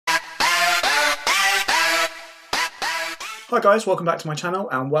Hi guys, welcome back to my channel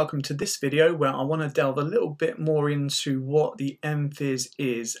and welcome to this video where I want to delve a little bit more into what the MPhys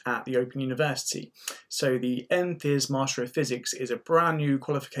is at the Open University. So the MPhys Master of Physics is a brand new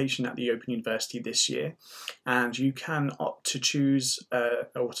qualification at the Open University this year, and you can opt to choose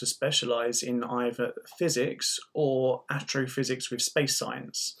or to specialise in either physics or astrophysics with space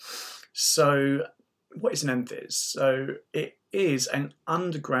science. So what is an MPhys? So it is an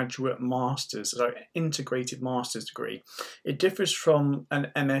undergraduate master's, so integrated master's degree. It differs from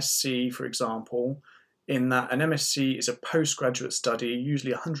an MSc, for example, in that an MSc is a postgraduate study,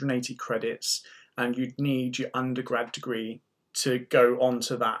 usually 180 credits, and you'd need your undergrad degree to go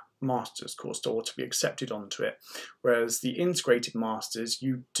onto that master's course or to be accepted onto it. Whereas the integrated masters,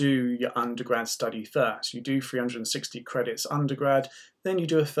 you do your undergrad study first. You do 360 credits undergrad, then you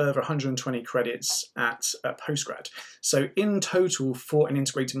do a further 120 credits at postgrad. So in total for an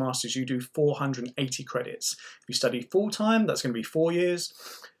integrated masters, you do 480 credits. If you study full-time, that's going to be 4 years.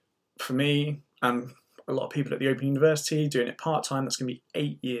 For me, a lot of people at the Open University doing it part-time, that's going to be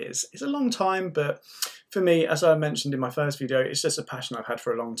 8 years. It's a long time, but for me, as I mentioned in my first video, it's just a passion I've had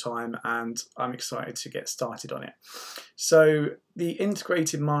for a long time and I'm excited to get started on it. So the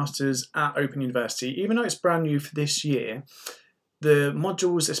integrated masters at Open University, even though it's brand new for this year, the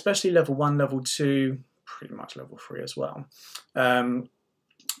modules, especially level 1, level 2, pretty much level 3 as well,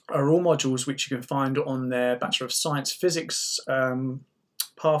 are all modules which you can find on their Bachelor of Science Physics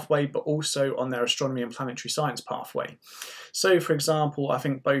pathway, but also on their Astronomy and Planetary Science pathway. So for example, I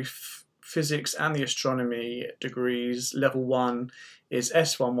think both physics and the astronomy degrees, level 1 is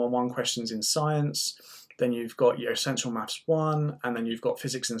S111 questions in science, then you've got your Essential Maths 1, and then you've got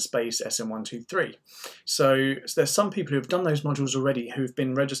Physics and Space SM123. So there's some people who have done those modules already who've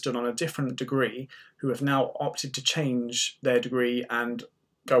been registered on a different degree who have now opted to change their degree and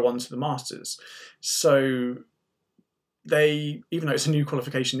go on to the Masters. So they, even though it's a new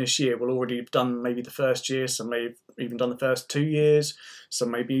qualification this year, will already have done maybe the first year, some may have even done the first 2 years, some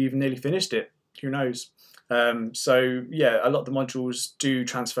maybe even nearly finished it, who knows. So yeah, a lot of the modules do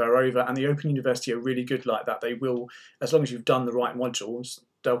transfer over, and the Open University are really good like that. They will, as long as you've done the right modules,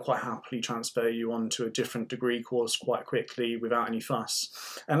 they'll quite happily transfer you onto a different degree course quite quickly without any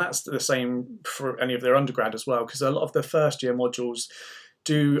fuss. And that's the same for any of their undergrad as well, because a lot of the first year modules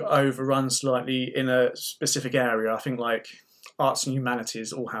do overrun slightly in a specific area. I think like arts and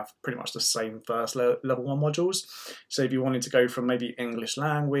humanities all have pretty much the same first level 1 modules. So if you wanted to go from maybe English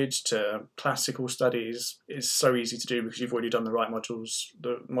language to classical studies, it's so easy to do because you've already done the right modules,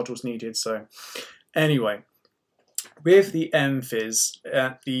 the modules needed. So anyway, with the MPhys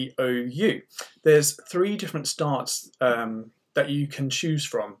at the OU, there's 3 different starts that you can choose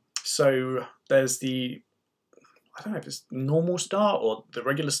from. So there's the, I don't know if it's normal start or the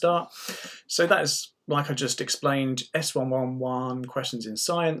regular start. So that is, like I just explained, S111 questions in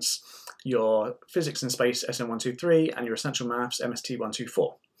science, your Physics and Space SM123, and your Essential Maths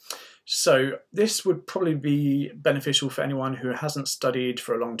MST124. So this would probably be beneficial for anyone who hasn't studied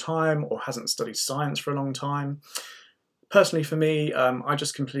for a long time or hasn't studied science for a long time. Personally for me, I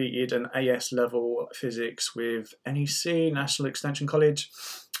just completed an AS level physics with NEC, National Extension College.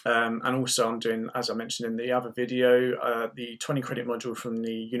 And also I'm doing, as I mentioned in the other video, the 20 credit module from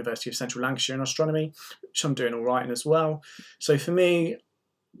the University of Central Lancashire in astronomy, which I'm doing all right in as well. So for me,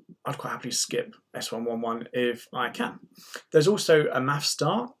 I'd quite happily skip S111 if I can. There's also a maths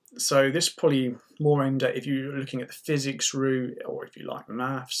start. So this is probably more aimed at if you're looking at the physics route or if you like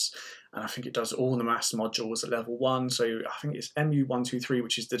maths. And I think it does all the maths modules at level 1. So I think it's MU123,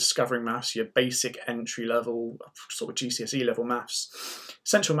 which is the Discovering Maths, your basic entry level, sort of GCSE level maths.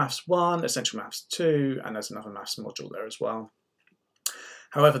 Essential Maths 1, Essential Maths 2, and there's another maths module there as well.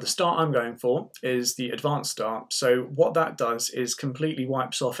 However, the start I'm going for is the advanced start. So what that does is completely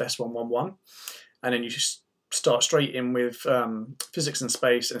wipes off S111, and then you just start straight in with Physics and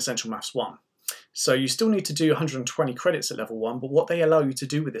Space and Essential Maths 1. So you still need to do 120 credits at level 1, but what they allow you to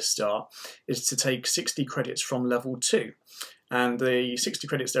do with this start is to take 60 credits from level 2. And the 60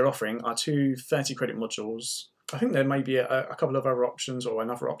 credits they're offering are 2 30 credit modules. I think there may be a couple of other options or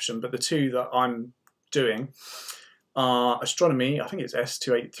another option, but the 2 that I'm doing are astronomy, I think it's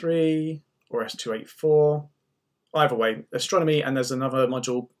S283 or S284. Either way, astronomy, and there's another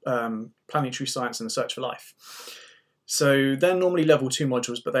module, planetary science and the search for life. So they're normally level 2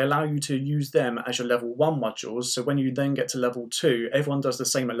 modules, but they allow you to use them as your level 1 modules. So when you then get to level 2, everyone does the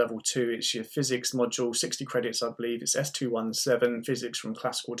same at level 2. It's your physics module, 60 credits, I believe. It's S217, physics from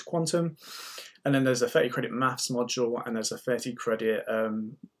classical to quantum. And then there's a 30 credit maths module, and there's a 30 credit,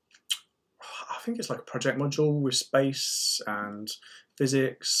 I think it's like a project module with space and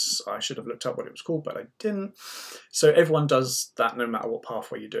physics. because I should have looked up what it was called, but I didn't. So everyone does that no matter what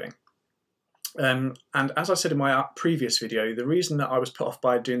pathway you're doing. And as I said in my previous video, the reason that I was put off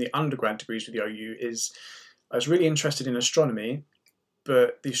by doing the undergrad degrees with the OU is I was really interested in astronomy,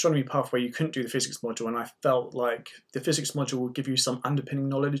 but the astronomy pathway, you couldn't do the physics module, and I felt like the physics module would give you some underpinning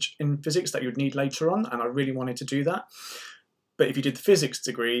knowledge in physics that you would need later on, and I really wanted to do that. But if you did the physics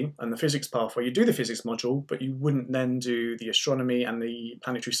degree and the physics pathway, you do the physics module, but you wouldn't then do the astronomy and the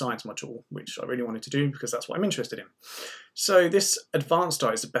planetary science module, which I really wanted to do because that's what I'm interested in. So this advanced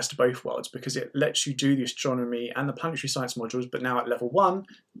diet is the best of both worlds because it lets you do the astronomy and the planetary science modules, but now at level 1,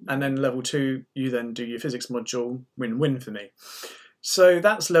 and then level 2, you then do your physics module, win-win for me. So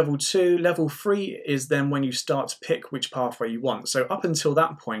that's level 2. Level 3 is then when you start to pick which pathway you want. So up until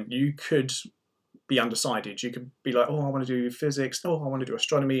that point, you could be undecided. You could be like, oh, I want to do physics, oh, I want to do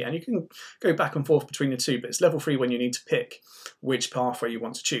astronomy, and you can go back and forth between the two, but it's level 3 when you need to pick which pathway you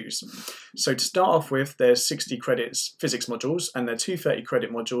want to choose. So to start off with, there's 60 credits physics modules, and there are 2 30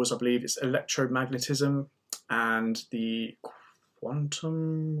 credit modules. I believe it's electromagnetism and the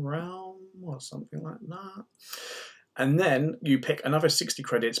quantum realm or something like that. And then you pick another 60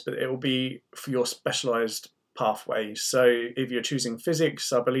 credits, but it will be for your specialised pathway. So if you're choosing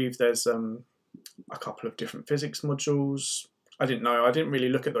physics, I believe there's a couple of different physics modules. I didn't know, I didn't really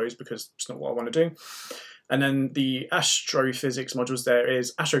look at those because it's not what I want to do. And then the astrophysics modules, there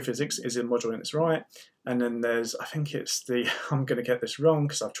is astrophysics is a module in its right, and then there's, I think it's the, I'm going to get this wrong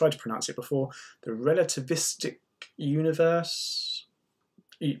because I've tried to pronounce it before, the relativistic universe.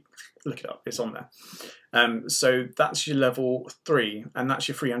 Look it up, it's on there. So that's your level 3, and that's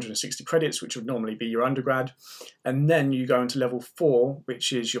your 360 credits, which would normally be your undergrad. And then you go into level 4,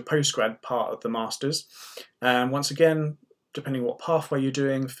 which is your postgrad part of the masters. And once again, depending what pathway you're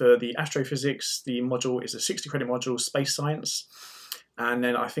doing, for the astrophysics, the module is a 60 credit module, space science. And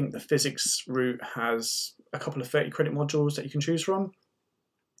then I think the physics route has a couple of 30 credit modules that you can choose from.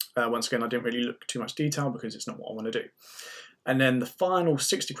 Once again, I didn't really look too much detail because it's not what I want to do. And then the final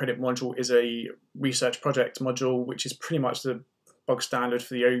 60 credit module is a research project module, which is pretty much the bog standard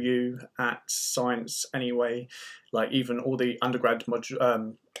for the OU at science anyway. Like even all the undergrad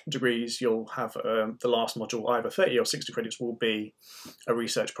degrees, you'll have the last module, either 30 or 60 credits, will be a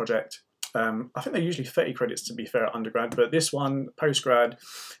research project. I think they're usually 30 credits to be fair at undergrad, but this one, postgrad,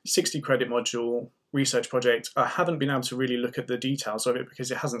 60 credit module, research project, I haven't been able to really look at the details of it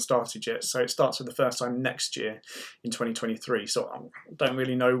because it hasn't started yet. So it starts for the first time next year in 2023. So I don't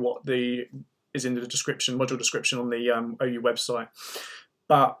really know what is in the description, module description on the OU website.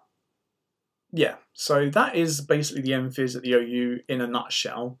 But yeah, so that is basically the MPhys at the OU in a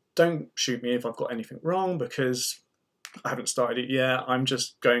nutshell. Don't shoot me if I've got anything wrong because I haven't started it yet. I'm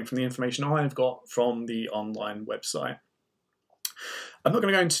just going from the information I've got from the online website. I'm not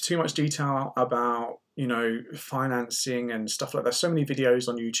going to go into too much detail about, you know, financing and stuff like that. There's so many videos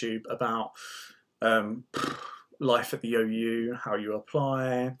on YouTube about life at the OU, how you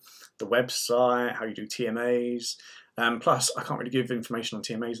apply, the website, how you do TMAs. Plus, I can't really give information on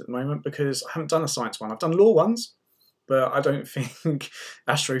TMAs at the moment because I haven't done a science one. I've done law ones, but I don't think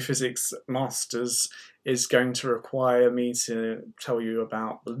astrophysics masters is going to require me to tell you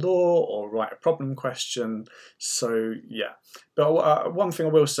about the law or write a problem question. So yeah, but one thing I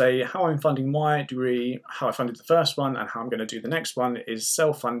will say, how I'm funding my degree, how I funded the first one and how I'm going to do the next one is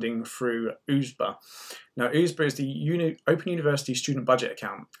self-funding through USBA. Now USBA is the Open University Student Budget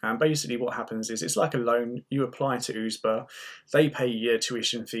Account, and basically what happens is it's like a loan. You apply to USBA, they pay your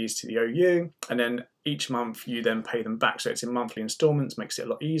tuition fees to the OU, and then each month you then pay them back. So it's in monthly instalments, makes it a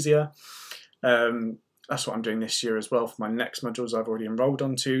lot easier. That's what I'm doing this year as well for my next modules I've already enrolled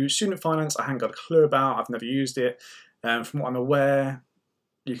onto. Student finance, I haven't got a clue about, I've never used it. From what I'm aware,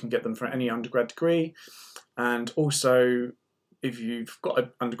 you can get them for any undergrad degree. And also, if you've got an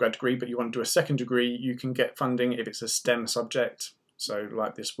undergrad degree but you want to do a second degree, you can get funding if it's a STEM subject. So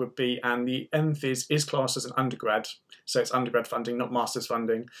like this would be, and the MPhys is classed as an undergrad, so it's undergrad funding, not master's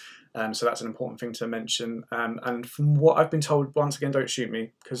funding. So that's an important thing to mention. And from what I've been told, once again, don't shoot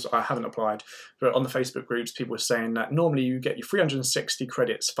me because I haven't applied, but on the Facebook groups, people are saying that normally you get your 360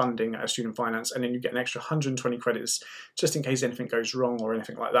 credits funding as student finance, and then you get an extra 120 credits just in case anything goes wrong or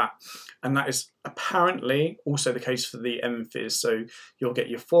anything like that. And that is apparently also the case for the MPhys. So you'll get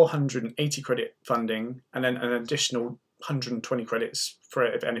your 480 credit funding and then an additional 120 credits for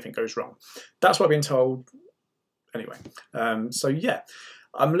it if anything goes wrong. That's what I've been told anyway. So yeah,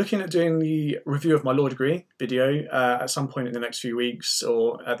 I'm looking at doing the review of my law degree video at some point in the next few weeks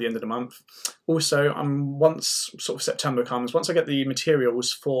or at the end of the month. Also, once sort of September comes, once I get the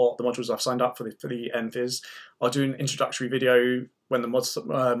materials for the modules I've signed up for the MPhys, I'll do an introductory video when the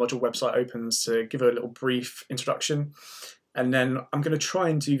module website opens to give a little brief introduction. And then I'm going to try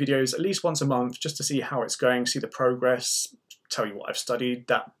and do videos at least once a month just to see how it's going, see the progress, tell you what I've studied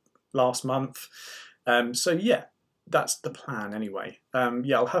that last month. So yeah, that's the plan anyway.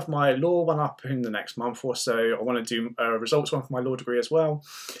 Yeah, I'll have my law one up in the next month or so. I want to do a results one for my law degree as well.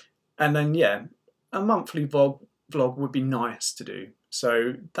 And then yeah, a monthly vlog would be nice to do.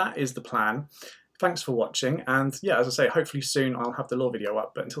 So that is the plan. Thanks for watching, and yeah, as I say, hopefully soon I'll have the law video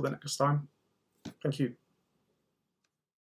up, but until the next time, thank you.